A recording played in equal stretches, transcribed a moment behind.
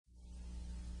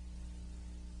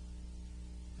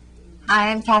Hi,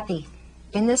 I'm Kathy.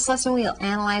 In this lesson, we'll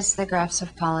analyze the graphs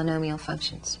of polynomial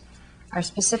functions. Our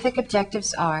specific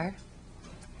objectives are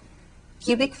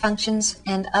cubic functions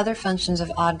and other functions of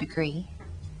odd degree,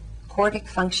 quartic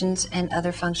functions and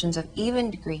other functions of even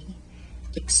degree,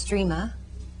 extrema,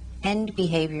 end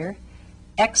behavior,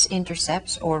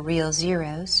 x-intercepts or real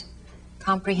zeros,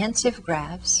 comprehensive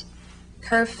graphs,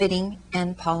 curve fitting,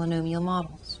 and polynomial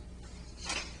models.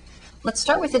 Let's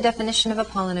start with the definition of a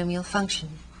polynomial function.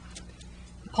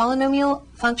 A polynomial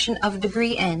function of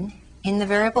degree n in the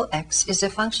variable x is a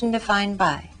function defined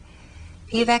by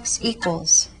p of x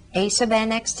equals a sub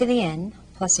n x to the n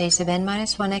plus a sub n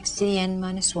minus 1 x to the n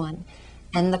minus 1,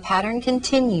 and the pattern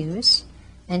continues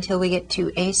until we get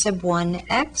to a sub 1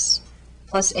 x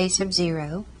plus a sub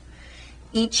 0.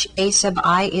 Each a sub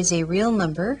I is a real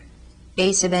number,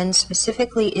 a sub n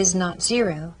specifically is not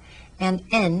 0, and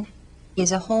n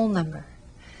is a whole number.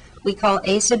 We call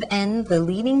a sub n the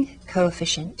leading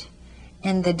coefficient,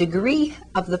 and the degree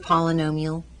of the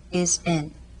polynomial is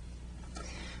n.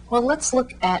 Well, let's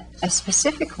look at a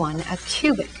specific one, a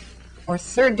cubic or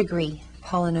third degree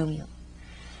polynomial.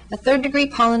 A third degree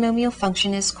polynomial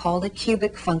function is called a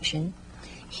cubic function.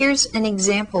 Here's an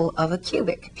example of a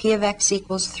cubic. P of x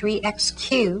equals 3x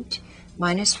cubed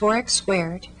minus 4x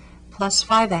squared plus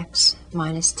 5x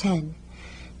minus 10.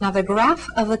 Now the graph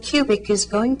of a cubic is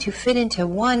going to fit into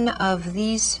one of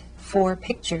these four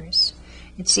pictures.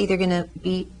 It's either going to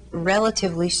be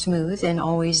relatively smooth and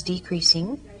always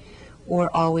decreasing,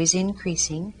 or always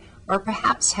increasing, or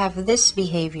perhaps have this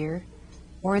behavior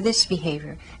or this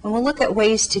behavior. And we'll look at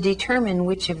ways to determine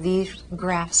which of these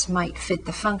graphs might fit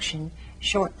the function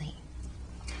shortly.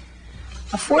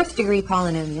 A fourth degree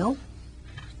polynomial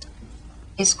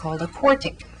is called a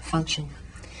quartic function.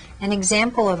 An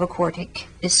example of a quartic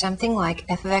is something like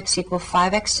f of x equals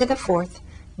 5x to the fourth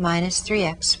minus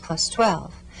 3x plus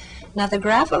 12. Now the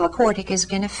graph of a quartic is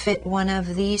going to fit one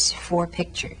of these four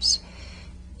pictures.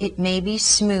 It may be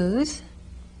smooth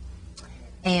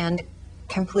and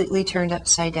completely turned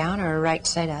upside down or right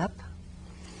side up,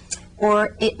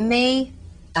 or it may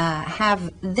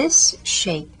have this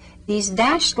shape. These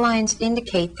dashed lines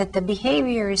indicate that the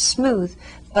behavior is smooth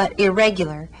but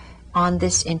irregular on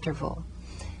this interval.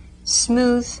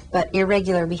 Smooth but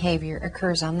irregular behavior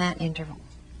occurs on that interval.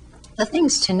 The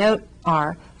things to note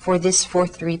are, for this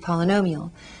fourth degree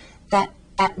polynomial, that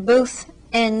at both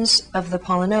ends of the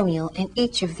polynomial in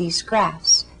each of these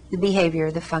graphs, the behavior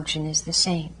of the function is the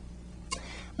same.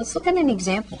 Let's look at an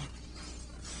example.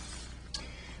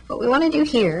 What we want to do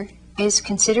here is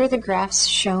consider the graphs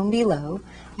shown below.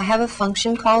 I have a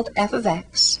function called f of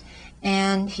x,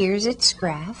 and here's its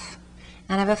graph.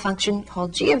 And I have a function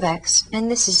called g of x,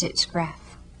 and this is its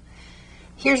graph.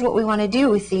 Here's what we want to do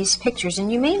with these pictures,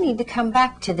 and you may need to come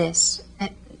back to this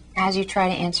as you try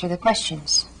to answer the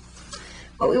questions.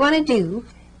 What we want to do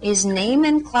is name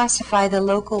and classify the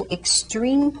local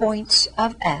extreme points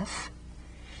of f,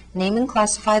 name and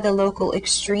classify the local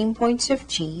extreme points of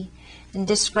g, and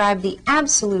describe the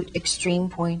absolute extreme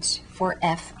points for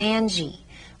f and g.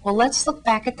 Well, let's look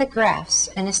back at the graphs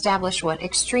and establish what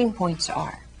extreme points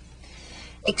are.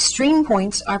 Extreme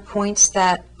points are points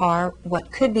that are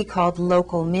what could be called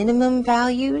local minimum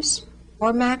values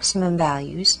or maximum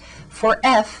values. For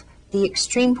f, the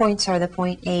extreme points are the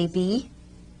point A, B,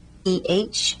 E,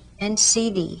 H, and C,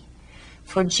 D.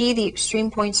 For g, the extreme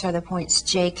points are the points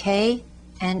J, K,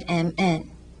 and M,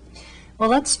 N. Well,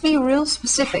 let's be real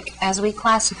specific as we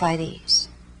classify these.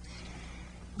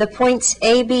 The points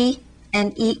A, B,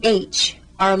 and E, H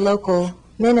are local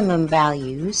minimum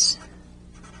values.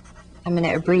 I'm going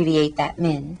to abbreviate that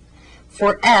min.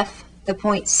 For f, the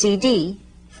point CD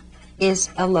is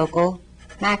a local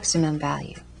maximum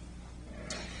value.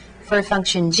 For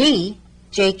function g,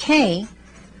 jk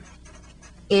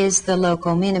is the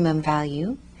local minimum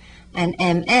value, and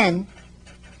mn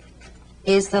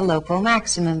is the local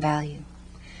maximum value.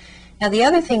 Now the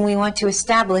other thing we want to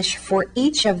establish for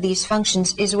each of these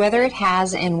functions is whether it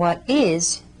has and what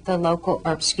is the local,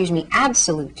 or excuse me,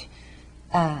 absolute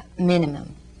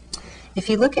minimum. If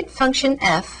you look at function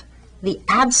f, the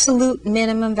absolute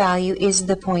minimum value is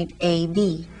the point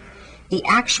AB. The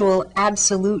actual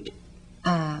absolute,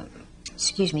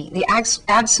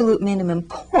 absolute minimum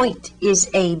point is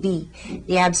AB.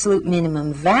 The absolute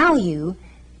minimum value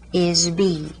is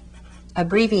B.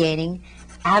 Abbreviating,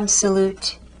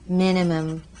 absolute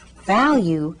minimum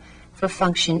value for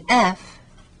function f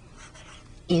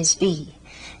is B.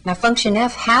 Now function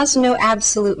f has no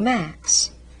absolute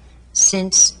max,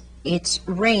 since its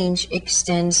range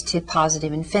extends to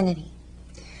positive infinity.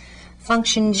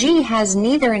 Function g has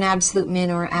neither an absolute min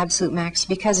or absolute max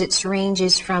because its range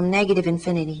is from negative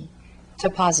infinity to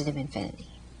positive infinity.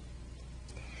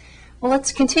 Well,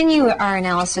 let's continue our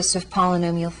analysis of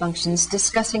polynomial functions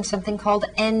discussing something called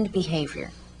end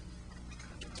behavior.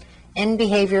 End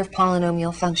behavior of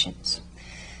polynomial functions.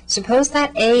 Suppose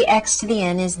that ax to the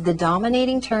n is the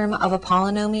dominating term of a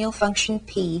polynomial function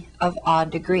p of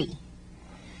odd degree.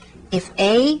 If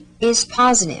a is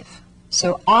positive,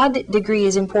 so odd degree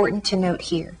is important to note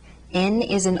here. N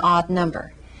is an odd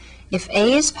number. If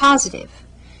a is positive,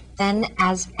 then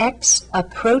as x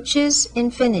approaches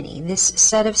infinity, this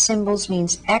set of symbols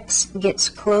means x gets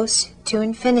close to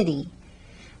infinity,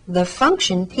 the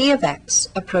function p of x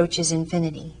approaches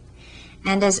infinity.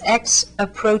 And as x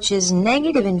approaches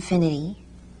negative infinity,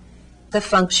 the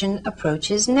function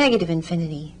approaches negative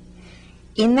infinity.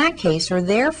 In that case, or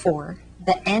therefore,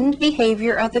 the end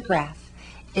behavior of the graph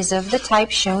is of the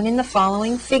type shown in the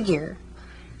following figure.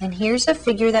 And here's a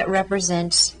figure that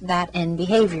represents that end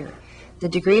behavior. The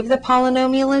degree of the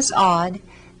polynomial is odd,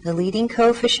 the leading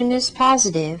coefficient is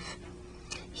positive.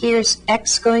 Here's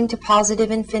x going to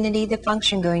positive infinity, the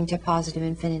function going to positive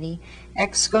infinity.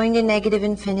 X going to negative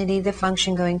infinity, the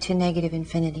function going to negative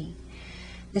infinity.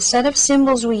 The set of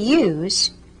symbols we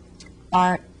use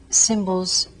are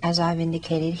symbols as I've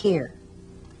indicated here.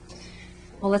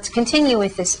 Well, let's continue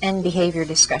with this end behavior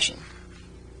discussion.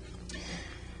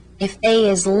 If a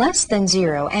is less than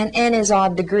 0 and n is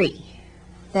odd degree,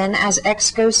 then as x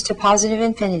goes to positive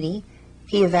infinity,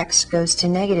 p of x goes to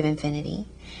negative infinity.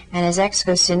 And as x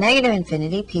goes to negative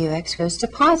infinity, p of x goes to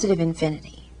positive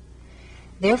infinity.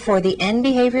 Therefore, the end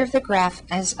behavior of the graph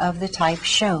is of the type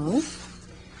shown.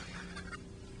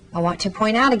 I want to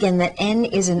point out again that n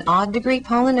is an odd degree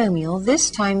polynomial. This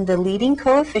time the leading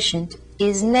coefficient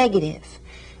is negative.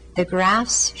 The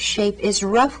graph's shape is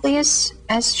roughly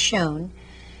as shown.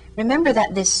 Remember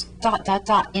that this ...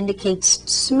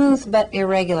 indicates smooth but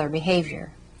irregular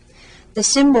behavior. The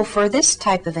symbol for this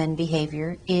type of end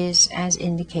behavior is as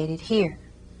indicated here.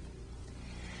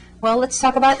 Well, let's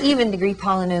talk about even degree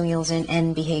polynomials in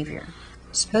end behavior.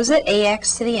 Suppose that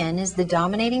ax to the n is the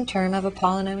dominating term of a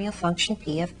polynomial function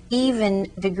p of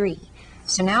even degree.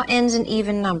 So now n's an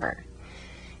even number.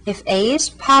 If a is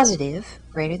positive,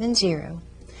 greater than 0,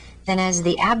 then as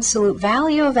the absolute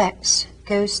value of x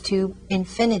goes to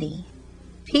infinity,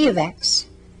 p of x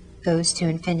goes to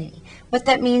infinity. What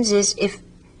that means is if,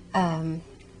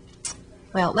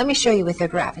 well, let me show you with a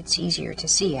graph. It's easier to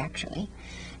see, actually.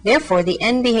 Therefore, the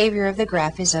end behavior of the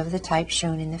graph is of the type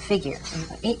shown in the figure. And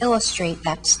let me illustrate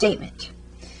that statement.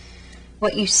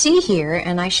 What you see here,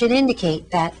 and I should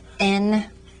indicate that n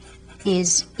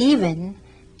is even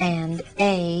and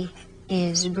a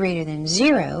is greater than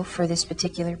 0 for this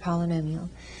particular polynomial.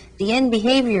 The end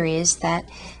behavior is that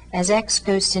as x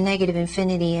goes to negative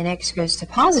infinity and x goes to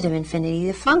positive infinity,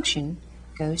 the function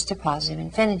goes to positive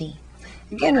infinity.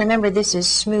 Again, remember this is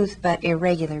smooth but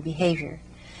irregular behavior.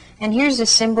 And here's the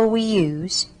symbol we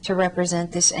use to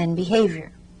represent this end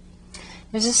behavior.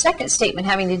 There's a second statement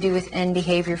having to do with end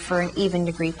behavior for an even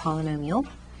degree polynomial,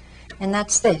 and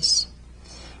that's this.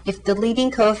 If the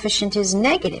leading coefficient is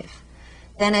negative,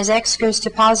 then as x goes to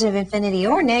positive infinity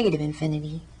or negative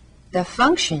infinity, the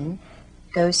function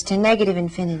goes to negative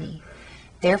infinity.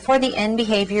 Therefore, the end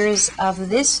behavior is of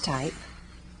this type.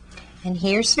 And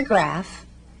here's the graph.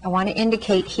 I want to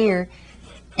indicate here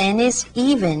n is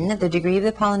even, the degree of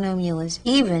the polynomial is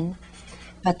even,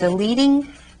 but the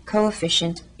leading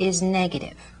coefficient is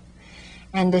negative.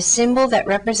 And the symbol that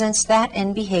represents that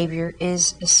end behavior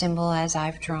is a symbol as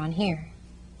I've drawn here.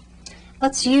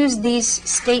 Let's use these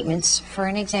statements for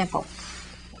an example.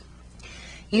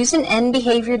 Use an end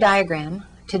behavior diagram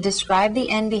to describe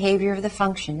the end behavior of the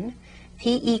function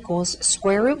p equals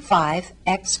square root 5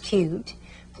 x cubed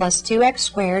plus 2x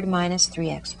squared minus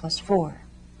 3x plus 4.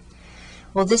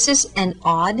 Well, this is an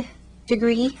odd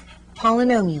degree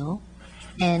polynomial.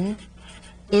 N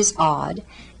is odd,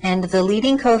 and the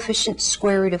leading coefficient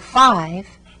square root of 5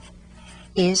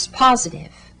 is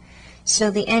positive.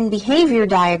 So the end behavior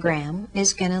diagram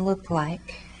is going to look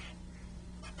like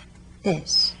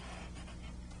this.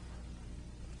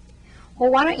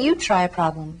 Well, why don't you try a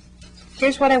problem?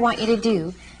 Here's what I want you to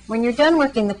do. When you're done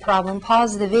working the problem,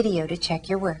 pause the video to check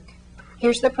your work.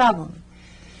 Here's the problem.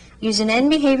 Use an end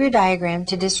behavior diagram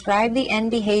to describe the end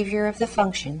behavior of the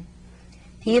function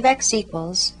p of x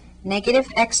equals negative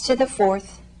x to the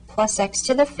 4th plus x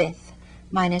to the 5th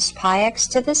minus pi x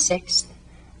to the 6th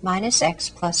minus x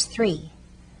plus 3.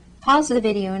 Pause the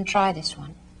video and try this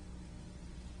one.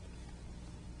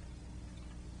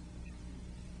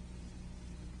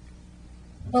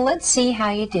 Well, let's see how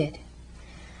you did.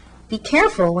 Be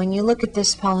careful when you look at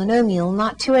this polynomial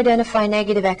not to identify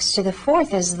negative x to the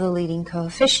 4th as the leading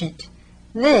coefficient.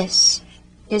 This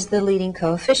is the leading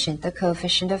coefficient, the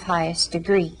coefficient of highest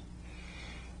degree.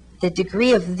 The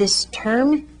degree of this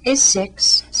term is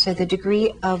 6, so the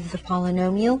degree of the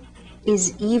polynomial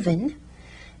is even.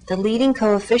 The leading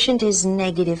coefficient is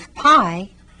negative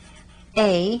pi.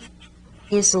 A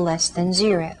is less than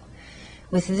 0.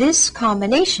 With this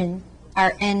combination,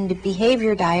 our end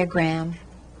behavior diagram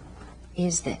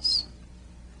is this.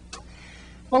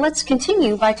 Well, let's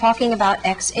continue by talking about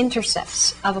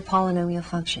x-intercepts of a polynomial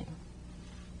function.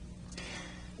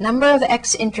 Number of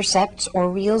x-intercepts, or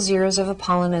real zeros of a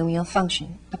polynomial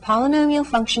function. A polynomial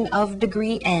function of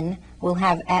degree n will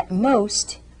have at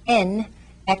most n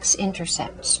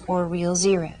x-intercepts, or real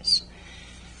zeros.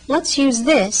 Let's use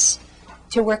this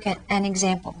to work at an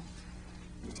example.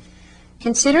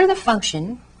 Consider the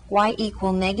function y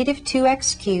equal negative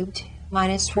 2x cubed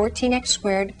minus 14x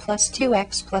squared plus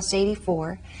 2x plus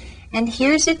 84, and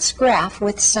here's its graph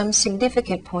with some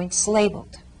significant points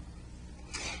labeled.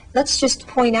 Let's just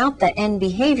point out the end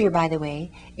behavior, by the way.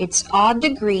 It's odd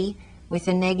degree with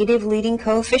a negative leading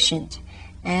coefficient,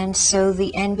 and so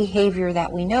the end behavior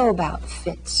that we know about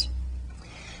fits.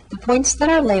 The points that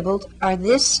are labeled are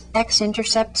this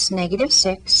x-intercepts negative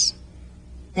 6,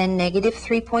 then negative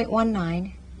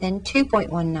 3.19, then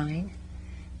 2.19.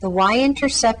 The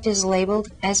y-intercept is labeled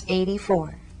as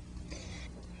 84.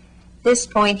 This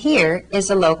point here is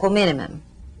a local minimum.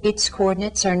 Its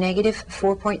coordinates are negative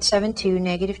 4.72,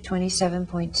 negative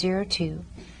 27.02.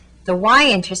 The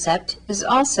y-intercept is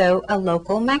also a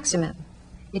local maximum.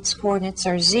 Its coordinates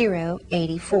are 0,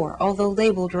 84, although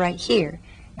labeled right here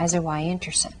as a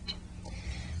y-intercept.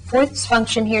 For this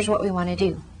function, here's what we want to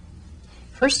do.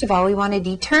 First of all, we want to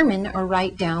determine or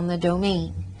write down the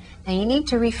domain. Now you need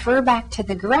to refer back to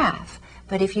the graph,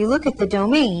 but if you look at the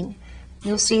domain,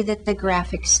 you'll see that the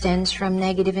graph extends from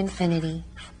negative infinity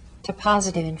to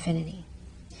positive infinity.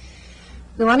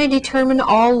 We want to determine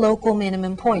all local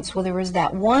minimum points. Well, there was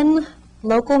that one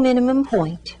local minimum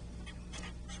point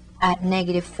at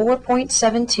negative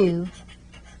 4.72,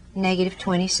 negative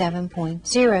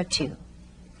 27.02.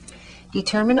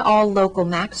 Determine all local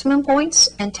maximum points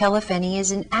and tell if any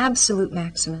is an absolute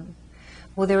maximum.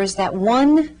 Well, there was that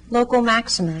one local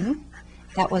maximum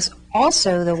that was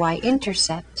also the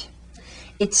y-intercept.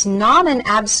 It's not an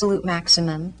absolute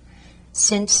maximum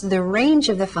since the range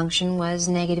of the function was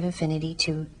negative infinity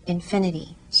to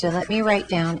infinity. So let me write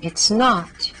down it's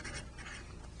not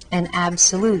an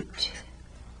absolute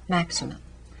maximum.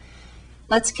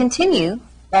 Let's continue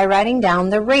by writing down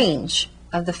the range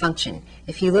of the function.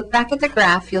 If you look back at the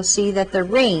graph, you'll see that the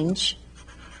range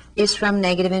is from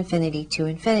negative infinity to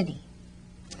infinity.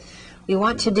 We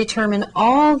want to determine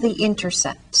all the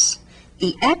intercepts.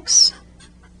 The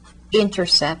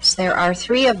x-intercepts, there are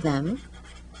 3 of them,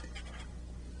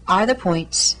 are the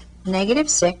points negative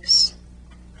 6,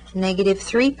 negative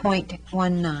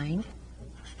 3.19,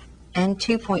 and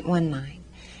 2.19.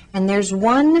 And there's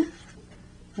one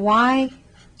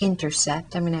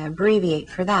y-intercept, I'm going to abbreviate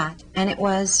for that, and it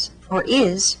was, or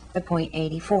is, the point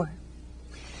 84.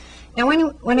 Now I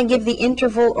want to give the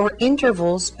interval or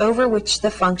intervals over which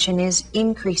the function is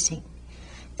increasing.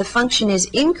 The function is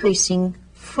increasing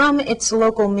from its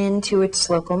local min to its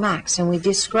local max, and we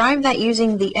describe that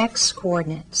using the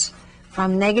x-coordinates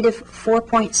from negative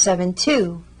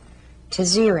 4.72 to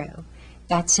 0.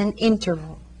 That's an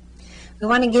interval. We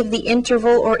want to give the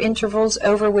interval or intervals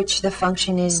over which the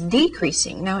function is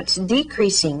decreasing. Now it's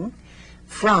decreasing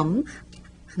from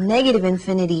negative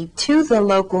infinity to the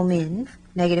local min,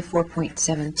 negative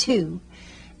 4.72,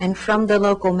 and from the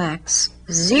local max,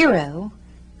 0,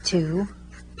 to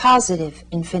positive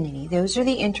infinity. Those are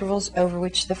the intervals over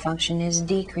which the function is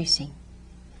decreasing.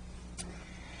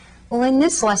 Well, in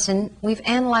this lesson, we've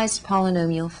analyzed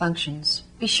polynomial functions.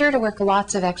 Be sure to work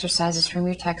lots of exercises from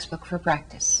your textbook for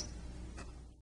practice.